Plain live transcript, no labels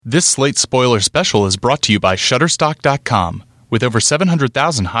This Slate Spoiler Special is brought to you by Shutterstock.com. With over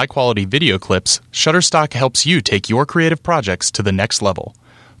 700,000 high-quality video clips, Shutterstock helps you take your creative projects to the next level.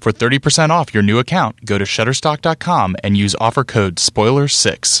 For 30% off your new account, go to Shutterstock.com and use offer code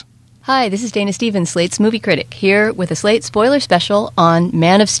SPOILER6. Hi, this is Dana Stevens, Slate's movie critic, here with a Slate Spoiler Special on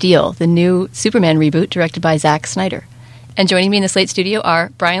Man of Steel, the new Superman reboot directed by Zack Snyder. And joining me in the Slate studio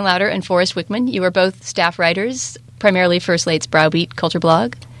are Brian Lauter and Forrest Wickman. You are both staff writers, primarily for Slate's Browbeat culture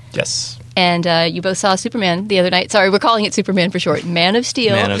blog. Yes. And you both saw Superman the other night. Sorry, we're calling it Superman for short. Man of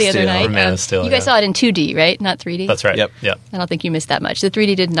Steel the other night. Man of Steel, you guys saw it in 2D, right? Not 3D? That's right. Yep. I don't think you missed that much. The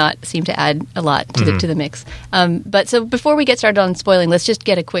 3D did not seem to add a lot to the mix. But so before we get started on spoiling, let's just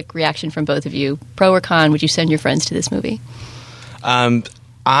get a quick reaction from both of you. Pro or con, would you send your friends to this movie?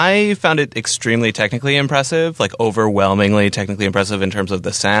 I found it extremely technically impressive, like overwhelmingly technically impressive in terms of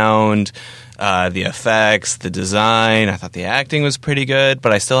the sound, the effects, the design. I thought the acting was pretty good,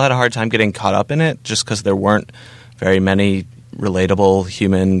 but I still had a hard time getting caught up in it just because there weren't very many relatable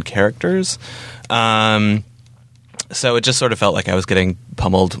human characters. So it just sort of felt like I was getting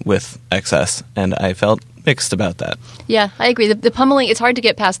pummeled with excess, and I felt mixed about that. Yeah, I agree. The pummeling, it's hard to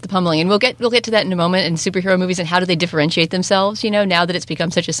get past the pummeling, and we'll get to that in a moment in superhero movies and how do they differentiate themselves, now that it's become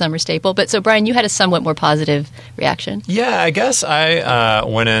such a summer staple. But so, Brian, you had a somewhat more positive reaction. Yeah, I guess I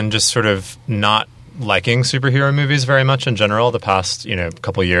went in just sort of not liking superhero movies very much in general. The past,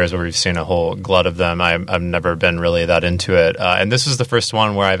 couple years where we've seen a whole glut of them, I've never been really that into it. And this was the first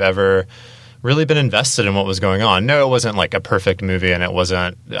one where I've ever really been invested in what was going on. No, it wasn't like a perfect movie, and it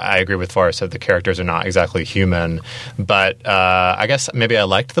wasn't, I agree with Forrest that the characters are not exactly human, but I guess maybe I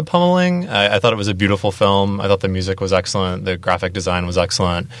liked the pummeling. I thought it was a beautiful film. I thought the music was excellent. The graphic design was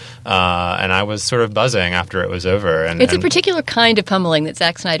excellent. And I was sort of buzzing after it was over. It's a particular kind of pummeling that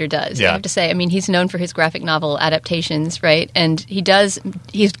Zack Snyder does, yeah. I have to say. I mean, he's known for his graphic novel adaptations, right? And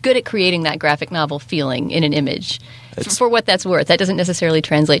he's good at creating that graphic novel feeling in an image. For what that's worth. That doesn't necessarily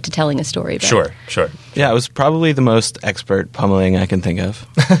translate to telling a story. Sure. Yeah, it was probably the most expert pummeling I can think of.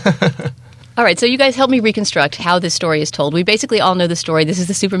 All right, so you guys help me reconstruct how this story is told. We basically all know the story. This is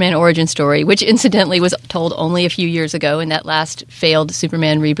the Superman origin story, which incidentally was told only a few years ago in that last failed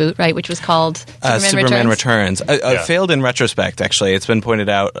Superman reboot, right, which was called Superman Returns. Failed in retrospect, actually. It's been pointed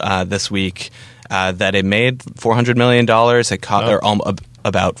out this week that it made $400 million. It caught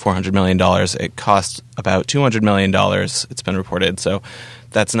about $400 million. It cost about $200 million, it's been reported. So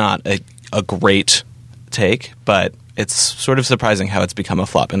that's not a great take, but it's sort of surprising how it's become a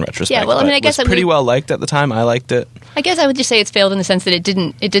flop in retrospect. Yeah, well, I mean, I guess it was pretty well liked at the time. I liked it. I guess I would just say it's failed in the sense that it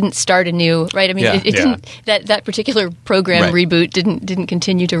didn't start anew, right? I mean, it didn't. That particular program reboot didn't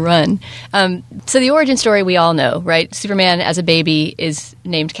continue to run. So the origin story we all know, right? Superman as a baby is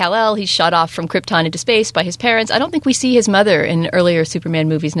named Kal-El. He's shot off from Krypton into space by his parents. I don't think we see his mother in earlier Superman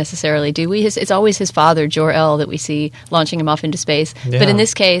movies necessarily, do we? It's always his father, Jor-El, that we see launching him off into space. Yeah. But in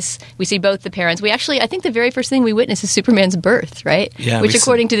this case, we see both the parents. I think the very first thing we witness is Superman's birth, right? Yeah, which,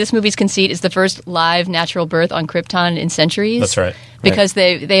 according to this movie's conceit, is the first live natural birth on Krypton in centuries. That's right. Because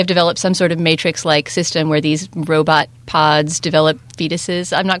they have developed some sort of Matrix-like system where these robot pods develop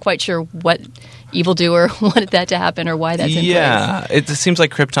fetuses. I'm not quite sure what evildoer wanted that to happen or why that's in place. Yeah, it seems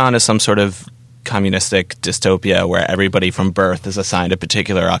like Krypton is some sort of communistic dystopia where everybody from birth is assigned a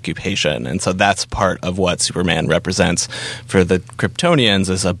particular occupation. And so that's part of what Superman represents for the Kryptonians,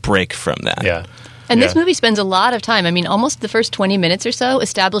 is a break from that. Yeah. And this movie spends a lot of time, I mean, almost the first 20 minutes or so,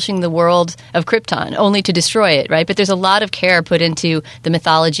 establishing the world of Krypton, only to destroy it, right? But there's a lot of care put into the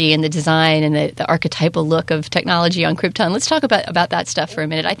mythology and the design and the archetypal look of technology on Krypton. Let's talk about that stuff for a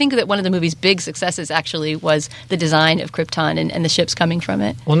minute. I think that one of the movie's big successes actually was the design of Krypton and the ships coming from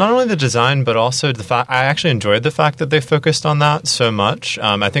it. Well, not only the design, but also the fact, I actually enjoyed the fact that they focused on that so much.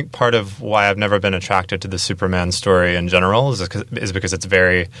 I think part of why I've never been attracted to the Superman story in general is because it's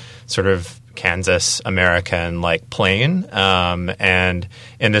very sort of Kansas American like plain, and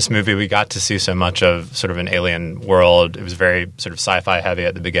in this movie we got to see so much of sort of an alien world. It was very sort of sci-fi heavy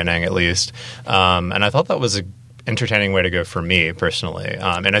at the beginning, at least, and I thought that was a entertaining way to go for me personally.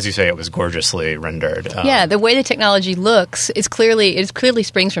 And as you say, it was gorgeously rendered. Yeah, the way the technology looks is clearly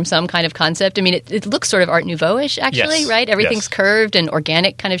springs from some kind of concept. I mean, it looks sort of Art Nouveau-ish, actually, yes. right? Everything's curved and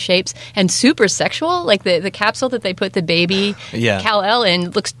organic kind of shapes and super sexual. Like the capsule that they put the baby Kal-El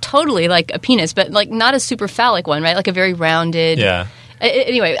in looks totally like a penis, but like not a super phallic one, right? Like a very rounded. Yeah.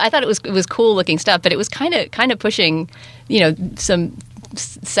 Anyway, I thought it was cool looking stuff, but it was kind of pushing, some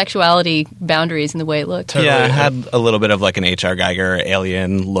sexuality boundaries in the way it looked. Yeah, it had a little bit of like an H.R. Geiger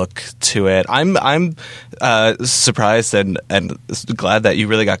alien look to it. I'm surprised and glad that you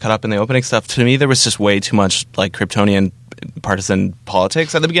really got caught up in the opening stuff. To me, there was just way too much like Kryptonian partisan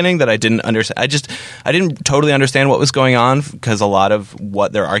politics at the beginning that I didn't understand. I didn't totally understand what was going on, because a lot of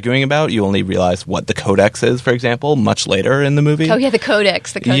what they're arguing about, you only realize what the Codex is, for example, much later in the movie. Oh yeah, the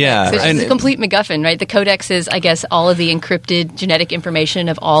Codex. Yeah, it's a complete MacGuffin, right? The Codex is, I guess, all of the encrypted genetic information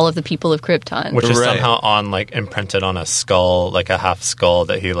of all of the people of Krypton, which is somehow imprinted on a skull, like a half skull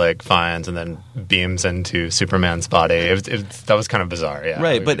that he like finds and then beams into Superman's body. That was kind of bizarre. Yeah,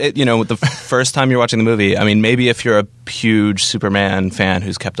 right. But the first time you're watching the movie, I mean, maybe if you're a huge Superman fan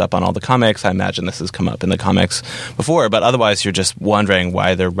who's kept up on all the comics, I imagine this has come up in the comics before, but otherwise you're just wondering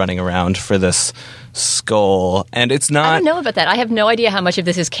why they're running around for this skull, and it's not... I don't know about that. I have no idea how much of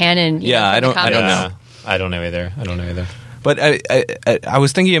this is canon. I don't know. I don't know either. But I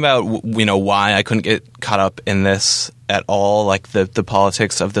was thinking about why I couldn't get caught up in this at all, like the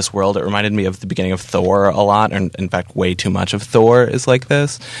politics of this world. It reminded me of the beginning of Thor a lot, and in fact way too much of Thor is like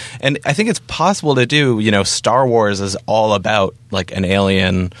this. And I think it's possible to do, Star Wars is all about like an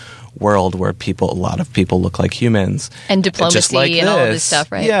alien world where a lot of people look like humans, and diplomacy and all of this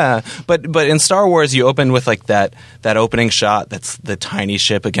stuff, right? Yeah, but in Star Wars, you open with like that opening shot that's the tiny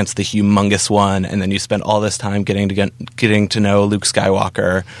ship against the humongous one, and then you spend all this time getting to know Luke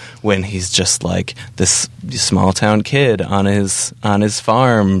Skywalker when he's just like this small town kid on his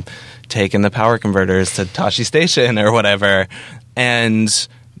farm taking the power converters to Tashi Station or whatever, and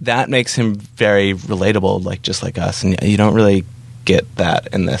that makes him very relatable, like just like us, and you don't really get that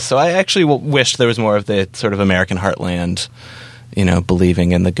in this. So I actually wish there was more of the sort of American heartland,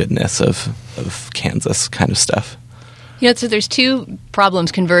 believing in the goodness of Kansas kind of stuff. So there's two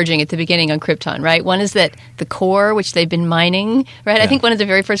problems converging at the beginning on Krypton, right? One is that the core, which they've been mining, right? Yeah. I think one of the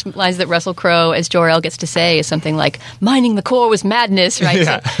very first lines that Russell Crowe as Jor-El gets to say is something like, mining the core was madness, right?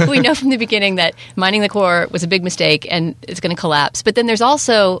 Yeah. So we know from the beginning that mining the core was a big mistake and it's going to collapse. But then there's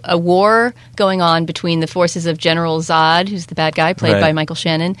also a war going on between the forces of General Zod, who's the bad guy, played by Michael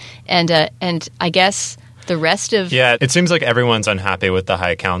Shannon, and I guess the rest of... Yeah, it seems like everyone's unhappy with the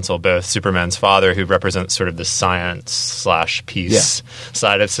High Council, both Superman's father, who represents sort of the science/peace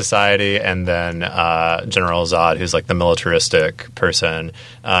side of society, and then General Zod, who's like the militaristic person.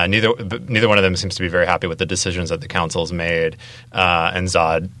 Neither one of them seems to be very happy with the decisions that the Council's made, and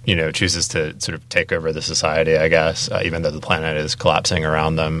Zod, chooses to sort of take over the society, I guess, even though the planet is collapsing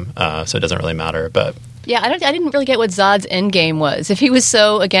around them, so it doesn't really matter, but... Yeah, I didn't really get what Zod's end game was. If he was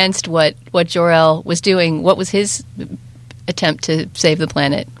so against what Jor-El was doing, what was his attempt to save the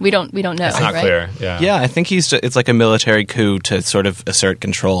planet? We don't know. It's not clear. Yeah, I think it's like a military coup to sort of assert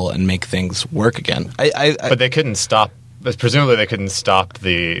control and make things work again. But they couldn't stop. Presumably, they couldn't stop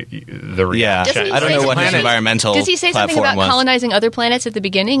the reaction. Yeah, I don't know what his environmental. Does he say something about colonizing other planets at the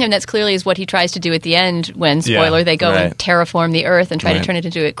beginning? And that's clearly is what he tries to do at the end. When spoiler, they go and terraform the Earth and try to turn it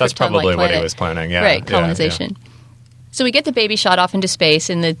into a Krypton-like planet. That's probably what he was planning. Yeah, right, colonization. Yeah. So we get the baby shot off into space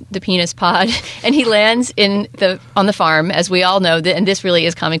in the penis pod, and he lands on the farm, as we all know. And this really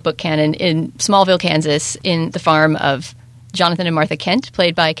is comic book canon, in Smallville, Kansas, in the farm of Jonathan and Martha Kent,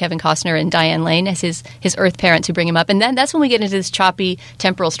 played by Kevin Costner and Diane Lane, as his Earth parents who bring him up. And then that's when we get into this choppy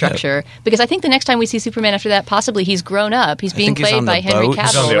temporal structure. Because I think the next time we see Superman after that, possibly he's grown up. He's being played by Henry Cavill,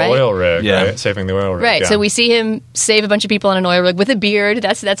 he's on the oil rig, right? Saving the oil rig. Right, so we see him save a bunch of people on an oil rig with a beard.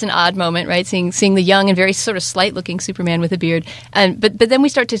 That's an odd moment, right? Seeing the young and very sort of slight-looking Superman with a beard. But then we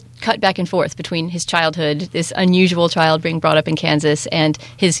start to cut back and forth between his childhood, this unusual child being brought up in Kansas, and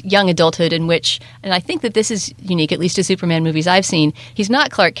his young adulthood, in which, and I think that this is unique, at least to Superman movies I've seen, he's not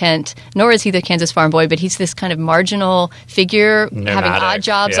Clark Kent, nor is he the Kansas farm boy, but he's this kind of marginal figure, having odd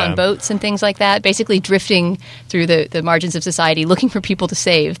jobs on boats and things like that, basically drifting through the margins of society, looking for people to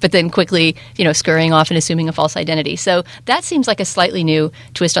save, but then quickly, scurrying off and assuming a false identity. So that seems like a slightly new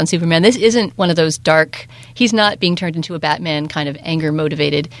twist on Superman. This isn't one of those dark, he's not being turned into a Batman kind of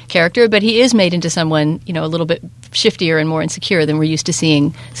anger-motivated character, but he is made into someone, a little bit shiftier and more insecure than we're used to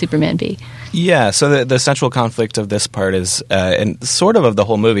seeing Superman be. Yeah, so the central conflict of this part is, and sort of the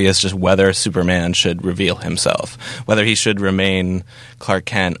whole movie, is just whether Superman should reveal himself, whether he should remain Clark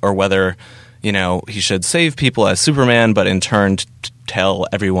Kent, or whether, he should save people as Superman, but in turn tell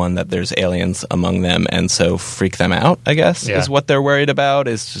everyone that there's aliens among them, and so freak them out, I guess, is what they're worried about.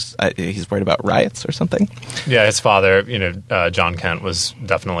 Is just he's worried about riots or something. Yeah, his father, John Kent, was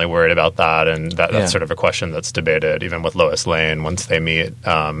definitely worried about that, and that's sort of a question that's debated even with Lois Lane once they meet.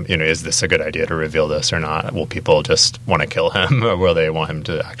 Is this a good idea to reveal this or not? Will people just want to kill him, or will they want him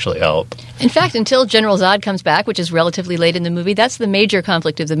to actually help? In fact, until General Zod comes back, which is relatively late in the movie, that's the major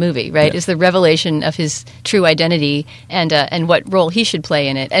conflict of the movie, right? Is the revelation of his true identity and what role he he should play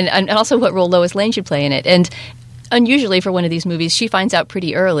in it, and also what role Lois Lane should play in it. And unusually for one of these movies, she finds out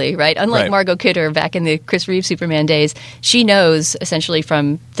pretty early, right? Unlike Margot Kidder back in the Chris Reeve Superman days, she knows essentially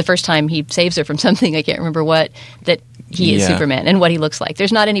from the first time he saves her from something, I can't remember what, that he is Superman and what he looks like.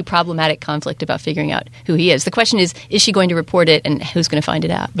 There's not any problematic conflict about figuring out who he is. The question is she going to report it, and who's going to find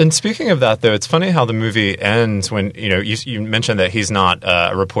it out? And speaking of that, though, it's funny how the movie ends when, you mentioned that he's not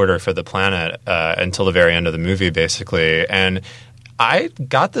a reporter for the Planet until the very end of the movie, basically. And I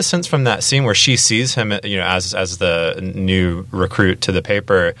got the sense from that scene where she sees him, as the new recruit to the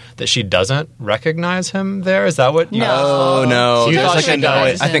paper, that she doesn't recognize him there. Is that what? No.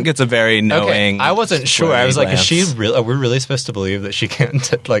 I think it's a very knowing. Okay. I wasn't sure. I was like, is she real? Are we really supposed to believe that she can't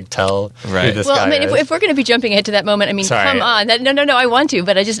tell who this guy is? If we're going to be jumping ahead to that moment, come on. No, I want to,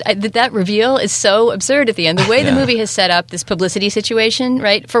 but that reveal is so absurd at the end. The way the movie has set up this publicity situation,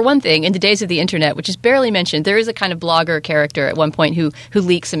 right? For one thing, in the days of the internet, which is barely mentioned, there is a kind of blogger character at one point who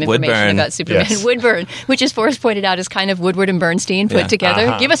leaks some information about Superman. Yes. Woodburn, which, as Forrest pointed out, is kind of Woodward and Bernstein put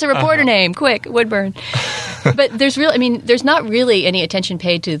together. Give us a reporter name, quick, Woodburn. But there's not really any attention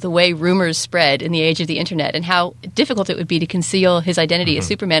paid to the way rumors spread in the age of the internet and how difficult it would be to conceal his identity as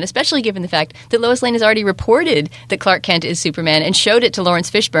Superman, especially given the fact that Lois Lane has already reported that Clark Kent is Superman and showed it to Lawrence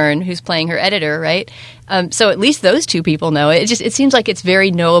Fishburne, who's playing her editor, right? So at least those two people know it. It seems like it's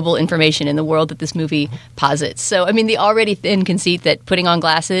very knowable information in the world that this movie posits. So, the already thin conceit that putting on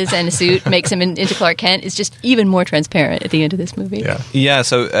glasses and a suit makes him into Clark Kent is just even more transparent at the end of this movie. Yeah,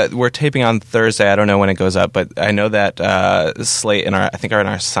 so we're taping on Thursday. I don't know when it goes up, but I know that Slate, in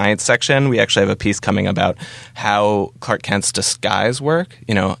our science section, we actually have a piece coming about how Clark Kent's disguise work,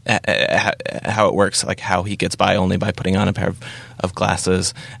 how it works, like how he gets by only by putting on a pair of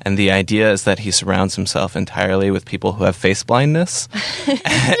glasses. And the idea is that he surrounds himself entirely with people who have face blindness.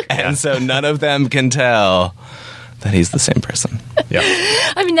 And so none of them can tell that he's the same person. Yeah.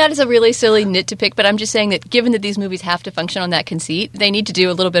 That is a really silly nit to pick, but I'm just saying that given that these movies have to function on that conceit, they need to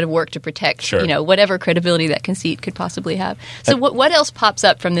do a little bit of work to protect, whatever credibility that conceit could possibly have. So what else pops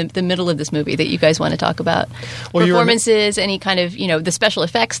up from the middle of this movie that you guys want to talk about? Well, performances, any kind of, the special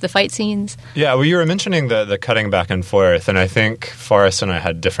effects, the fight scenes? Yeah, well, you were mentioning the cutting back and forth, and I think Forrest and I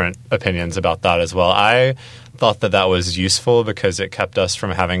had different opinions about that as well. I thought that was useful because it kept us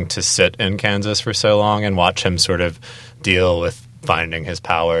from having to sit in Kansas for so long and watch him sort of deal with finding his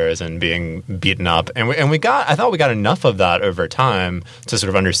powers and being beaten up. And I thought we got enough of that over time to sort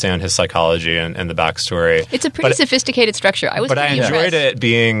of understand his psychology and the backstory. It's a pretty sophisticated structure. I enjoyed it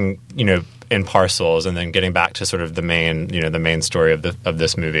being, in parcels and then getting back to sort of the main story of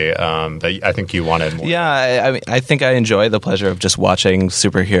this movie. But I think you wanted more. Yeah, I think I enjoy the pleasure of just watching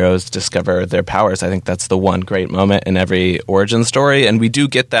superheroes discover their powers. I think that's the one great moment in every origin story, and we do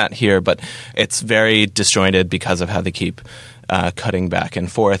get that here, but it's very disjointed because of how they keep cutting back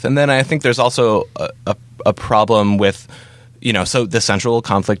and forth. And then I think there's also a problem with, so the central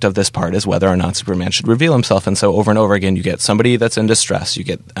conflict of this part is whether or not Superman should reveal himself. And so over and over again, you get somebody that's in distress. You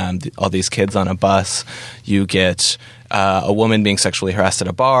get all these kids on a bus. You get a woman being sexually harassed at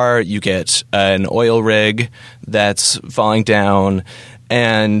a bar. You get an oil rig that's falling down.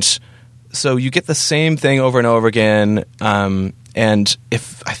 And so you get the same thing over and over again. And then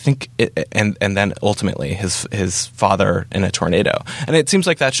ultimately his father in a tornado. And it seems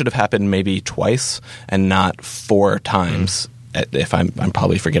like that should have happened maybe twice and not 4 times. If I'm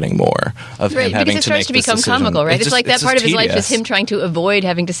probably forgetting more of him having because to make it starts to this become decision. comical, right? It's like that part of his life is tedious. him trying to avoid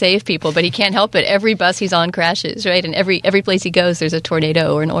having to save people, but he can't help it. Every bus he's on crashes, right? And every place he goes, there's a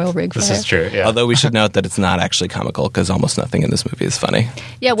tornado or an oil rig fire. This is true, yeah. Although we should note that it's not actually comical because almost nothing in this movie is funny.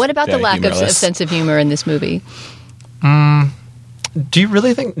 Yeah, what about the lack of sense of humor in this movie? Do you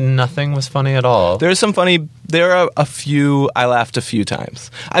really think nothing was funny at all? There are a few, I laughed a few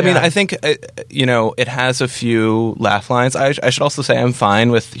times. I mean, I think, it has a few laugh lines. I should also say I'm fine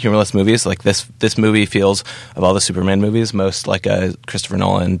with humorless movies. Like this movie feels, of all the Superman movies, most like a Christopher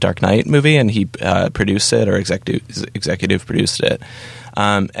Nolan Dark Knight movie, and he produced it or executive produced it.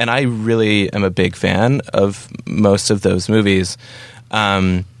 And I really am a big fan of most of those movies.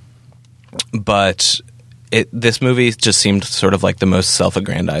 But this movie just seemed sort of like the most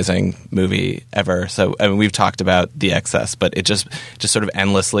self-aggrandizing movie ever. So we've talked about the excess, but it just sort of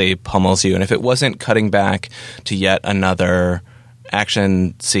endlessly pummels you. And if it wasn't cutting back to yet another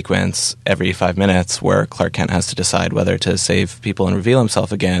action sequence every 5 minutes where Clark Kent has to decide whether to save people and reveal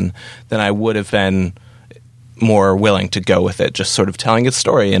himself again, then I would have been more willing to go with it, just sort of telling its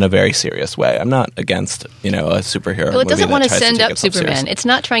story in a very serious way. I'm not against, a superhero movie. Well, it doesn't want to send up Superman. Serious. It's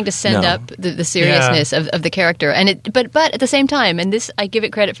not trying to send up the seriousness of the character. And but at the same time, and this I give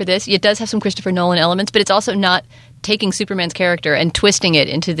it credit for this, it does have some Christopher Nolan elements, but it's also not taking Superman's character and twisting it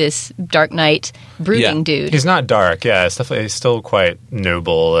into this Dark Knight brooding dude. He's not dark, it's definitely, he's still quite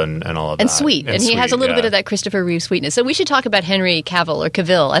noble and all of that. And sweet. And he has a little bit of that Christopher Reeve sweetness. So we should talk about Henry Cavill or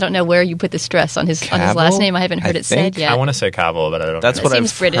Cavill. I don't know where you put the stress on his last name. I haven't heard it said yet. I want to say Cavill, but I don't know. That's what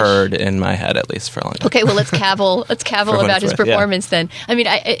I've heard in my head, at least, for a long time. Okay, well, let's Cavill about his performance then. I mean,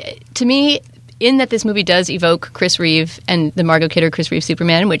 to me, in that this movie does evoke Chris Reeve and the Margot Kidder Chris Reeve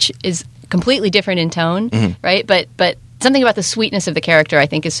Superman, which is completely different in tone, right? But something about the sweetness of the character, I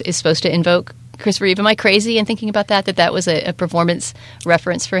think, is supposed to invoke Chris Reeve. Am I crazy in thinking about that was a performance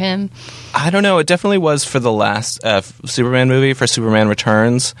reference for him? I don't know. It definitely was for the last Superman movie, for Superman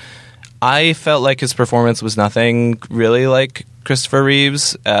Returns. I felt like his performance was nothing really like Christopher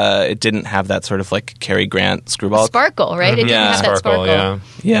Reeve's. It didn't have that sort of like Cary Grant screwball sparkle, right? It didn't have that sparkle.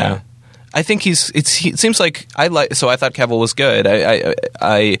 Yeah. I think it seems like so I thought Cavill was good.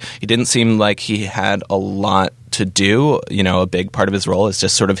 He didn't seem like he had a lot to do. You know, a big part of his role is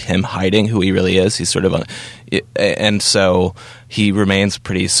just sort of him hiding who he really is. He's sort of and so he remains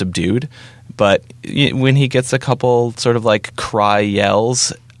pretty subdued. But when he gets a couple sort of like cry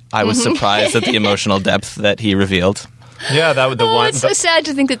yells, I was surprised at the emotional depth that he revealed. Yeah, that was the one. It's so sad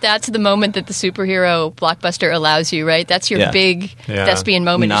to think that that's the moment that the superhero blockbuster allows you, right? That's your big thespian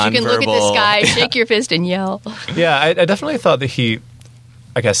moment. You can look at the sky, shake your fist, and yell. Yeah, I definitely thought that he,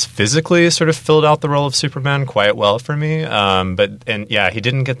 I guess, physically sort of filled out the role of Superman quite well for me. He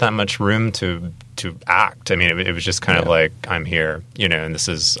didn't get that much room to act. I mean, it was just kind of like, I'm here, and this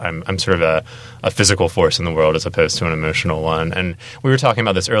is, I'm sort of a physical force in the world as opposed to an emotional one. And we were talking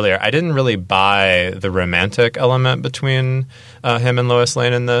about this earlier. I didn't really buy the romantic element between him and Lois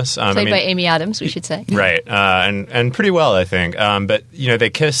Lane in this. Played by Amy Adams, we should say. Right. And pretty well, I think. But, they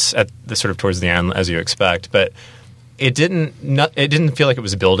kiss at the sort of towards the end, as you expect. But it didn't feel like it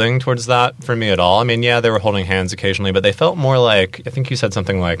was building towards that for me at all. I mean, they were holding hands occasionally, but they felt more like, I think you said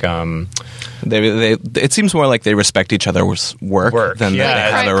something like it seems more like they respect each other's work than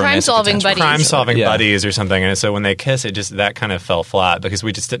crime-solving buddies. Crime-solving buddies or something. And so when they kiss, that kind of fell flat because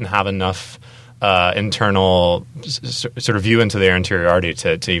we just didn't have enough internal sort of view into their interiority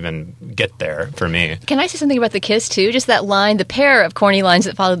to even get there for me. Can I say something about the kiss too? Just that line, the pair of corny lines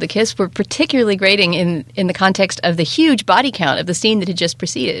that followed the kiss were particularly grating in the context of the huge body count of the scene that had just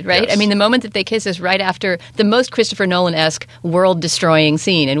preceded, right? Yes. I mean, the moment that they kiss is right after the most Christopher Nolan-esque world-destroying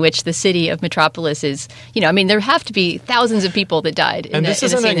scene in which the city of Metropolis is, there have to be thousands of people that died in this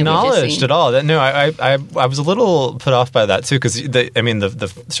isn't acknowledged at all. I was a little put off by that too because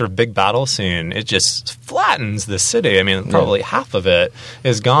the sort of big battle scene, it just flattens the city. I mean, probably half of it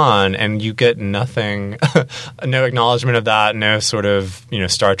is gone, and you get nothing, no acknowledgement of that, no sort of,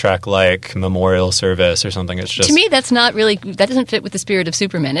 Star Trek-like memorial service or something. It's just... To me, that doesn't fit with the spirit of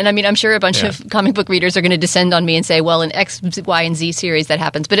Superman. And I mean, I'm sure a bunch of comic book readers are going to descend on me and say, well, in X, Y, and Z series that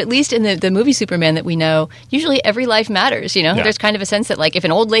happens. But at least in the movie Superman that we know, usually every life matters, There's kind of a sense that, like, if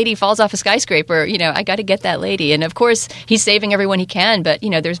an old lady falls off a skyscraper, I got to get that lady. And of course, he's saving everyone he can, but,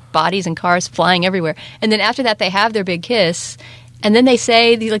 there's bodies and cars flying everywhere. And then after that, they have their big kiss. And then they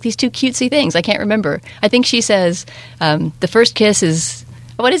say these two cutesy things. I can't remember. I think she says the first kiss is...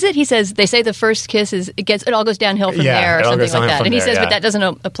 What is it? He says they say the first kiss it all goes downhill from there or something like that. And he says, but that doesn't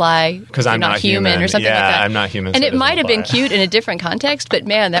apply because I'm not human or something like that. I'm not human. And it might have been cute in a different context, but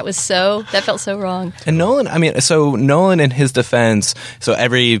man, that felt so wrong. And Nolan in his defense, so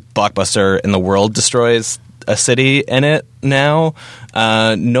every blockbuster in the world destroys a city in it now.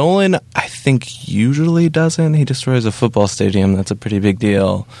 Nolan, I think, usually doesn't. He destroys a football stadium. That's a pretty big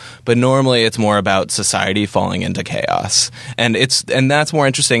deal. But normally it's more about society falling into chaos. And that's more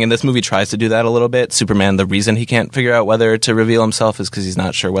interesting. And this movie tries to do that a little bit. Superman, the reason he can't figure out whether to reveal himself is because he's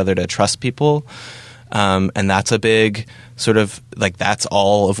not sure whether to trust people. And that's a big sort of, like, that's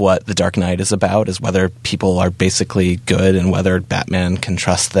all of what The Dark Knight is about, is whether people are basically good and whether Batman can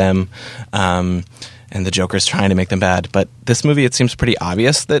trust them. And the Joker's trying to make them bad. But this movie, it seems pretty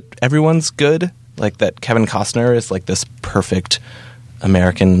obvious that everyone's good. Like, that Kevin Costner is like this perfect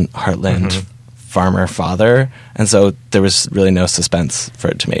American heartland farmer father. And so there was really no suspense for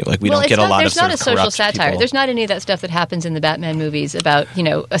it to me. Like, we don't get a lot of sort of corrupt people. There's not a social satire. People. There's not any of that stuff that happens in the Batman movies about,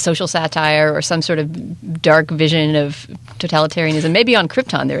 a social satire or some sort of dark vision of totalitarianism. Maybe on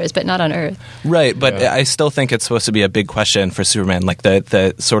Krypton there is, but not on Earth. Right, but I still think it's supposed to be a big question for Superman. Like,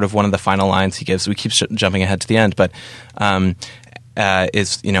 the sort of one of the final lines he gives, we keep jumping ahead to the end, but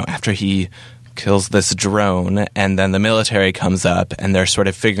is, after he kills this drone, and then the military comes up, and they're sort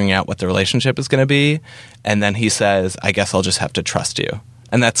of figuring out what the relationship is going to be, and then he says, I guess I'll just have to trust you.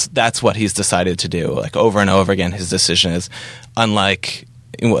 And that's what he's decided to do. Like, over and over again, his decision is, unlike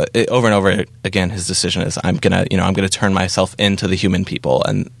over and over again, his decision is, I'm gonna turn myself into the human people,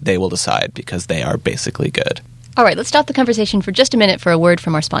 and they will decide because they are basically good. All right, let's stop the conversation for just a minute for a word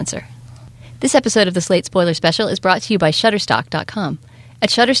from our sponsor. This episode of the Slate Spoiler Special is brought to you by Shutterstock.com. At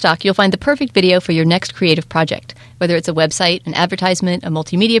Shutterstock, you'll find the perfect video for your next creative project, whether it's a website, an advertisement, a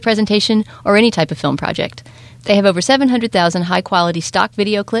multimedia presentation, or any type of film project. They have over 700,000 high-quality stock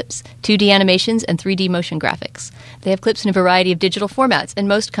video clips, 2D animations, and 3D motion graphics. They have clips in a variety of digital formats, and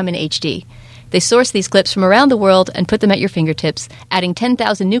most come in HD. They source these clips from around the world and put them at your fingertips, adding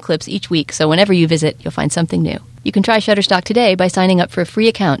 10,000 new clips each week, so whenever you visit, you'll find something new. You can try Shutterstock today by signing up for a free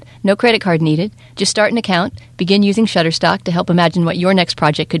account. No credit card needed. Just start an account, begin using Shutterstock to help imagine what your next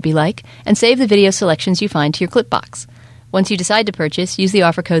project could be like, and save the video selections you find to your clip box. Once you decide to purchase, use the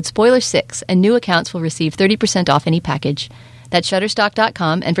offer code SPOILER6, and new accounts will receive 30% off any package. That's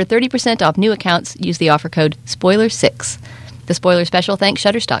Shutterstock.com, and for 30% off new accounts, use the offer code SPOILER6. The Spoiler Special thanks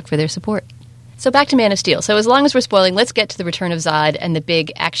Shutterstock for their support. So back to Man of Steel. So as long as we're spoiling, let's get to the return of Zod and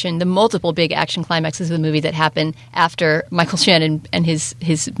the multiple big action climaxes of the movie that happen after Michael Shannon and his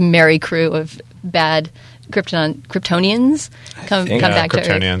merry crew of bad Kryptonians come back to Earth.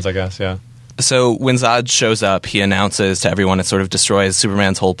 Kryptonians, I guess, yeah. So when Zod shows up, he announces to everyone, it sort of destroys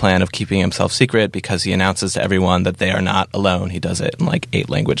Superman's whole plan of keeping himself secret, because he announces to everyone that they are not alone. He does it in like 8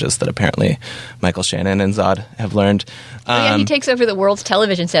 languages that apparently Michael Shannon and Zod have learned. He takes over the world's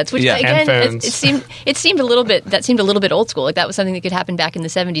television sets, which again, it seemed a little bit old school. Like that was something that could happen back in the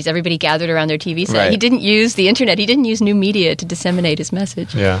 70s. Everybody gathered around their TV set. Right. He didn't use the internet. He didn't use new media to disseminate his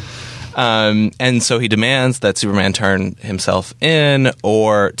message. Yeah. And so he demands that Superman turn himself in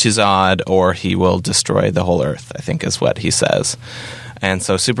or to Zod, or he will destroy the whole Earth, I think is what he says. And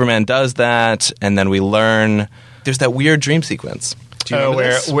so Superman does that, and then we learn there's that weird dream sequence.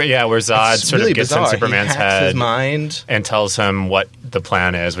 Where Zod it's sort really of gets bizarre. in Superman's head his mind and tells him what the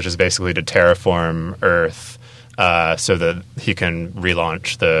plan is, which is basically to terraform Earth. So that he can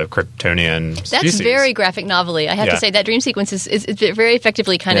relaunch the Kryptonian species. That's very graphic novel-y. I have to say that dream sequence is very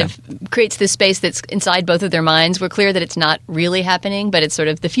effectively kind of creates this space that's inside both of their minds. We're clear that it's not really happening, but it's sort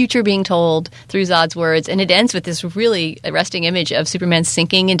of the future being told through Zod's words. And it ends with this really arresting image of Superman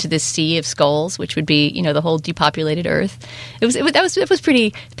sinking into this sea of skulls, which would be, the whole depopulated Earth. That was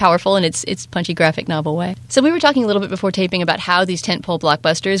pretty powerful in its punchy graphic novel way. So we were talking a little bit before taping about how these tentpole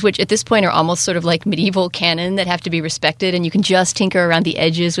blockbusters, which at this point are almost sort of like medieval canon that have to be respected, and you can just tinker around the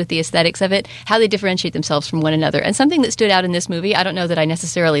edges with the aesthetics of it, how they differentiate themselves from one another. And something that stood out in this movie, I don't know that I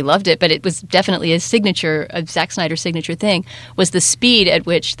necessarily loved it, but it was definitely a Zack Snyder's signature thing, was the speed at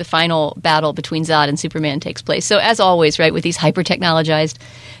which the final battle between Zod and Superman takes place. So as always, right, with these hyper-technologized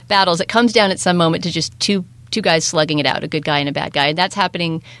battles, it comes down at some moment to just two guys slugging it out, a good guy and a bad guy. And that's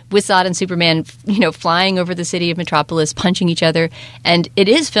happening with Zod and Superman, flying over the city of Metropolis, punching each other. And it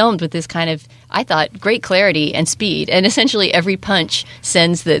is filmed with this kind of, I thought, great clarity and speed. And essentially every punch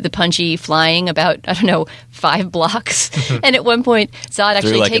sends the punchy flying about, 5 blocks. And at one point, Zod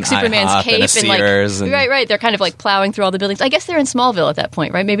actually takes Superman's cape and right. They're kind of like plowing through all the buildings. I guess they're in Smallville at that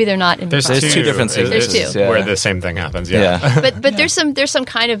point, right? Maybe they're not in There's 2 different sequences. There's 2. Where the same thing happens, But there's some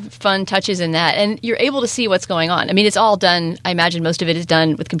kind of fun touches in that. And you're able to see what's going on. I mean, it's all done, I imagine most of it is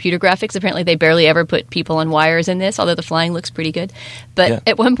done with computer graphics. Apparently they barely ever put people on wires in this, although the flying looks pretty good. But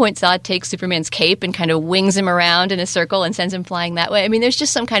at one point, Zod takes Superman's cape and kind of wings him around in a circle and sends him flying that way. I mean, there's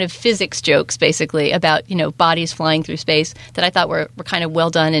just some kind of physics jokes, basically, about, bodies flying through space that I thought were kind of well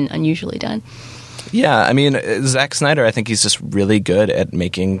done and unusually done. Yeah, I mean, Zack Snyder, I think he's just really good at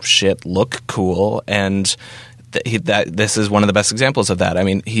making shit look cool, and this is one of the best examples of that. I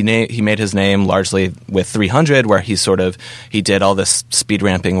mean, he made his name largely with 300, where he did all this speed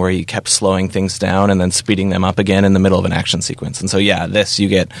ramping where he kept slowing things down and then speeding them up again in the middle of an action sequence. And so, this you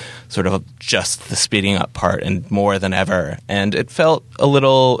get sort of just the speeding up part and more than ever. And it felt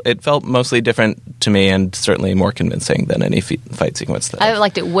mostly different to me, and certainly more convincing than any fight sequence. I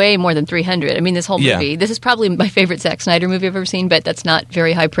liked it way more than 300. I mean, this whole movie, this is probably my favorite Zack Snyder movie I've ever seen, but that's not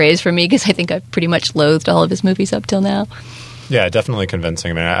very high praise for me because I think I've pretty much loathed all of his movies up till now. Yeah, definitely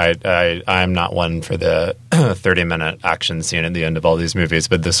convincing. I mean, I'm not one for the 30-minute action scene at the end of all these movies,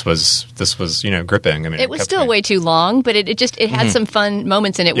 but this was gripping. I mean, it was still way too long, but it had some fun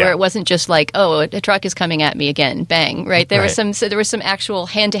moments in it where it wasn't just like, oh, a truck is coming at me again, bang, right? There was some actual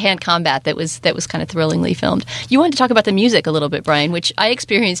hand-to-hand combat that was kind of thrillingly filmed. You wanted to talk about the music a little bit, Brian, which I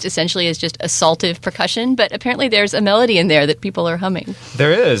experienced essentially as just assaultive percussion, but apparently there's a melody in there that people are humming.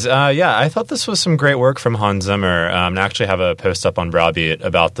 There is, I thought this was some great work from Hans Zimmer. I actually have a post up on Browbeat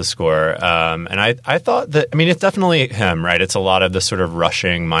about the score, and I thought that, I mean, it's definitely him, right? It's a lot of the sort of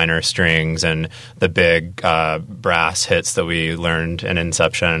rushing minor strings and the big brass hits that we learned in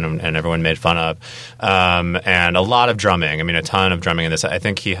Inception and everyone made fun of, and a lot of drumming. I mean, a ton of drumming in this. I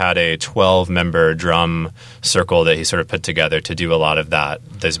think he had a 12-member drum circle that he sort of put together to do a lot of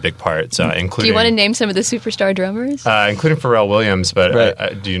those big parts, including... Do you want to name some of the superstar drummers? Including Pharrell Williams, but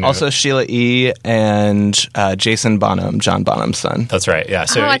right. Do you know? Also Sheila E. and Jason Bonham, John Bonham's son. That's right, yeah.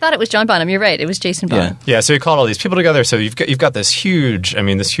 So I thought it was John Bonham. You're right. It was Jason Bonham. Yeah, so he called all these people together. So you've got this huge, I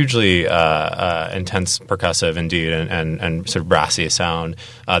mean, this hugely intense percussive indeed and sort of brassy sound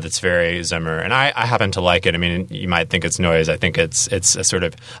that's very Zimmer. And I happen to like it. I mean, you might think it's noise. I think it's a sort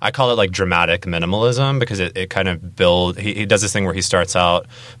of, I call it like dramatic minimalism, because it kind of he does this thing where he starts out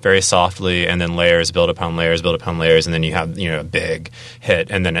very softly and then layers build upon layers, and then you have, you know, a big hit,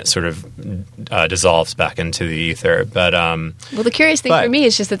 and then it sort of dissolves back into the ether. But well, the curious thing for me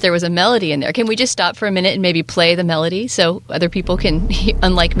is just that there was a melody in there. Can we just stop for a minute and maybe play the melody so other people can,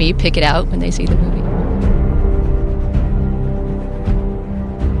 unlike me, pick it out when they see the movie?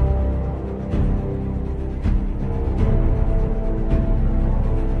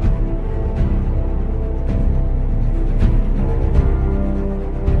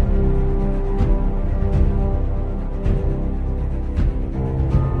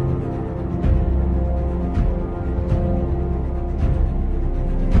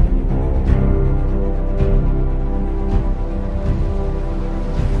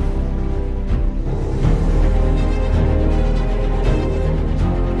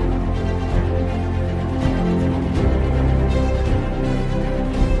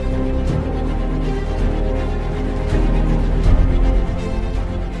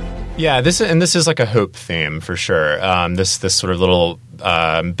 Yeah, this is like a hope theme for sure. This sort of little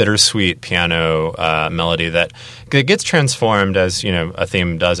bittersweet piano melody that gets transformed, as you know, a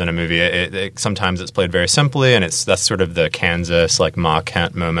theme does in a movie. Sometimes it's played very simply, and that's sort of the Kansas, like Ma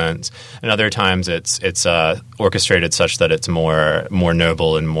Kent moment. And other times it's orchestrated such that it's more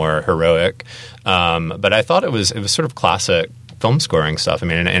noble and more heroic. But I thought it was sort of classic film scoring stuff. I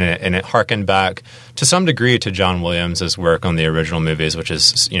mean, and it harkened back to some degree to John Williams' work on the original movies, which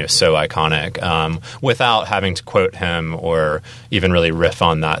is, you know, so iconic. Without having to quote him or even really riff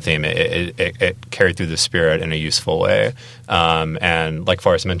on that theme, it carried through the spirit in a useful way. And like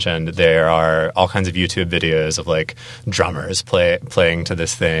Forrest mentioned, there are all kinds of YouTube videos of like drummers playing to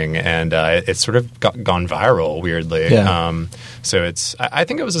this thing, and it's sort of gone viral weirdly. Yeah. So I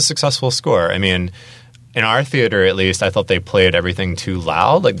think it was a successful score. I mean, in our theater, at least, I thought they played everything too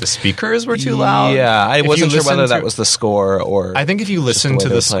loud. Like the speakers were too loud. Yeah, I wasn't sure whether that was the score or. I think if you listen to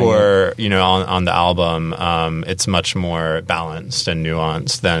the score, you know, on the album, it's much more balanced and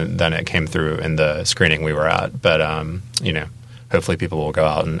nuanced than it came through in the screening we were at. But you know, hopefully people will go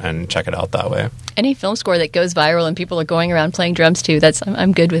out and check it out that way. Any film score that goes viral and people are going around playing drums too,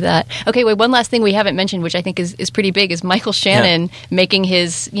 I'm good with that. Okay, wait, one last thing we haven't mentioned, which I think is pretty big, is Michael Shannon making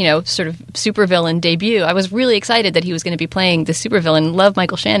his, you know, sort of supervillain debut. I was really excited that he was going to be playing the supervillain. Love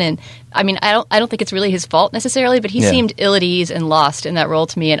Michael Shannon. I mean, I don't think it's really his fault necessarily, but he seemed ill at ease and lost in that role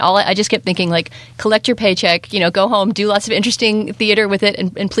to me. And I just kept thinking, like, collect your paycheck, you know, go home, do lots of interesting theater with it,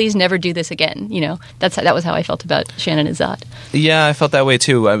 and please never do this again. You know, that was how I felt about Shannon as Zod. Yeah, I felt that way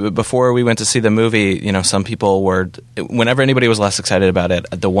too. Before we went to see the movie, you know, some people were, whenever anybody was less excited about it,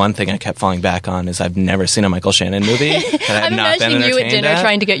 the one thing I kept falling back on is I've never seen a Michael Shannon movie. That I have not been entertained you at dinner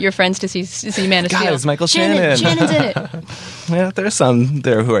trying to get your friends to see Man of Steel. Guys, Michael Shannon. Shannon's in it. Yeah, there's some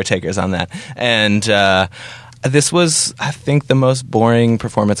there who are takers on that. And this was, I think, the most boring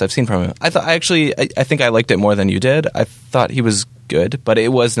performance I've seen from him. I think I liked it more than you did. I thought he was good, but it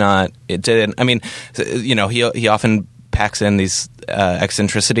was not, it didn't, I mean, you know, he often packs in these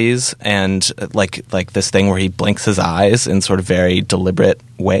eccentricities and like this thing where he blinks his eyes in sort of very deliberate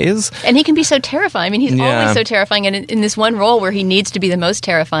ways. And he can be so terrifying. I mean, he's always so terrifying. And in this one role where he needs to be the most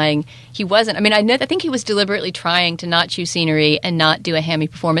terrifying, he wasn't. I mean, I think he was deliberately trying to not chew scenery and not do a hammy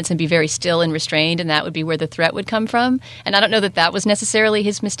performance and be very still and restrained, and that would be where the threat would come from. And I don't know that was necessarily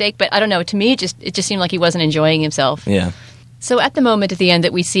his mistake, but I don't know. To me, it just seemed like he wasn't enjoying himself. Yeah. So at the moment at the end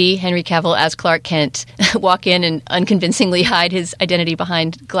that we see Henry Cavill as Clark Kent walk in and unconvincingly hide his identity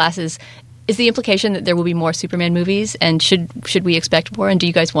behind glasses, is the implication that there will be more Superman movies? And should we expect more? And do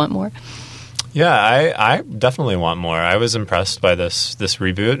you guys want more? Yeah, I definitely want more. I was impressed by this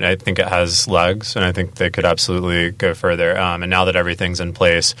reboot. I think it has legs, and I think they could absolutely go further. And now that everything's in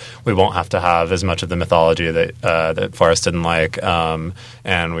place, we won't have to have as much of the mythology that Forrest didn't like.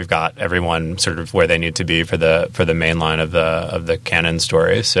 And we've got everyone sort of where they need to be for the main line of the canon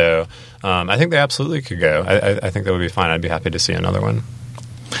story. So I think they absolutely could go. I think that would be fine. I'd be happy to see another one.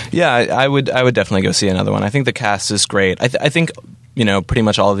 Yeah, I would definitely go see another one. I think the cast is great. I think pretty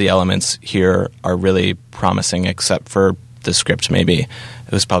much all of the elements here are really promising, except for the script. Maybe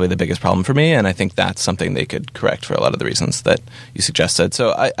it was probably the biggest problem for me, and I think that's something they could correct for a lot of the reasons that you suggested.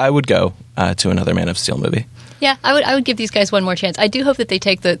 So I would go to another Man of Steel movie. Yeah, I would give these guys one more chance. I do hope that they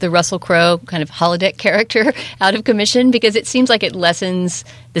take the Russell Crowe kind of holodeck character out of commission, because it seems like it lessens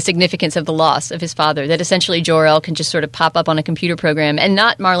the significance of the loss of his father, that essentially Jor-El can just sort of pop up on a computer program, and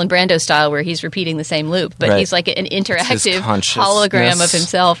not Marlon Brando style where he's repeating the same loop, but he's like an interactive hologram of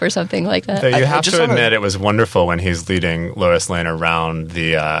himself or something like that. So you have to admit it was wonderful when he's leading Lois Lane around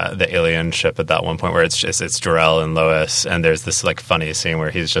the alien ship at that one point where it's Jor-El and Lois, and there's this like funny scene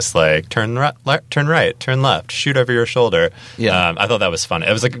where he's just like turn right, turn left, shoot over your shoulder. Yeah. I thought that was fun.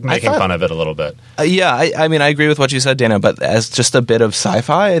 It was like making fun of it a little bit. I mean, I agree with what you said, Dana, but as just a bit of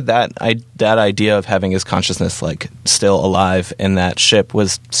sci-fi, that idea of having his consciousness like still alive in that ship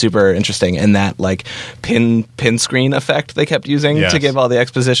was super interesting, and that like pin screen effect they kept using to give all the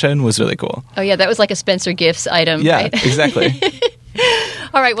exposition was really cool. Oh yeah, that was like a Spencer Gifts item. Yeah, right? Exactly.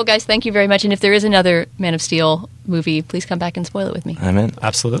 All right, well guys, thank you very much, and if there is another Man of Steel movie, please come back and spoil it with me. I'm in.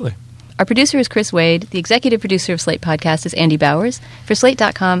 Absolutely. Our producer is Chris Wade. The executive producer of Slate Podcast is Andy Bowers. For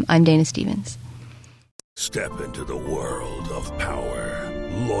Slate.com, I'm Dana Stevens. Step into the world of power,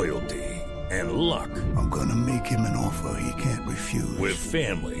 loyalty, and luck. I'm gonna make him an offer he can't refuse. With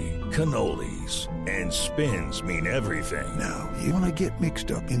family, cannolis, and spins mean everything. Now, you wanna get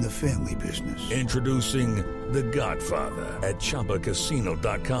mixed up in the family business. Introducing The Godfather at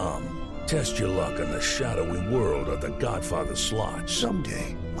ChumbaCasino.com. Test your luck in the shadowy world of The Godfather slot.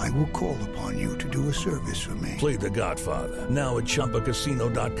 Someday, I will call upon you to do a service for me. Play The Godfather, now at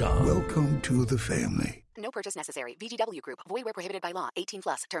ChumbaCasino.com. Welcome to the family. No purchase necessary. VGW Group. Void where prohibited by law.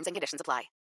 18+. Terms and conditions apply.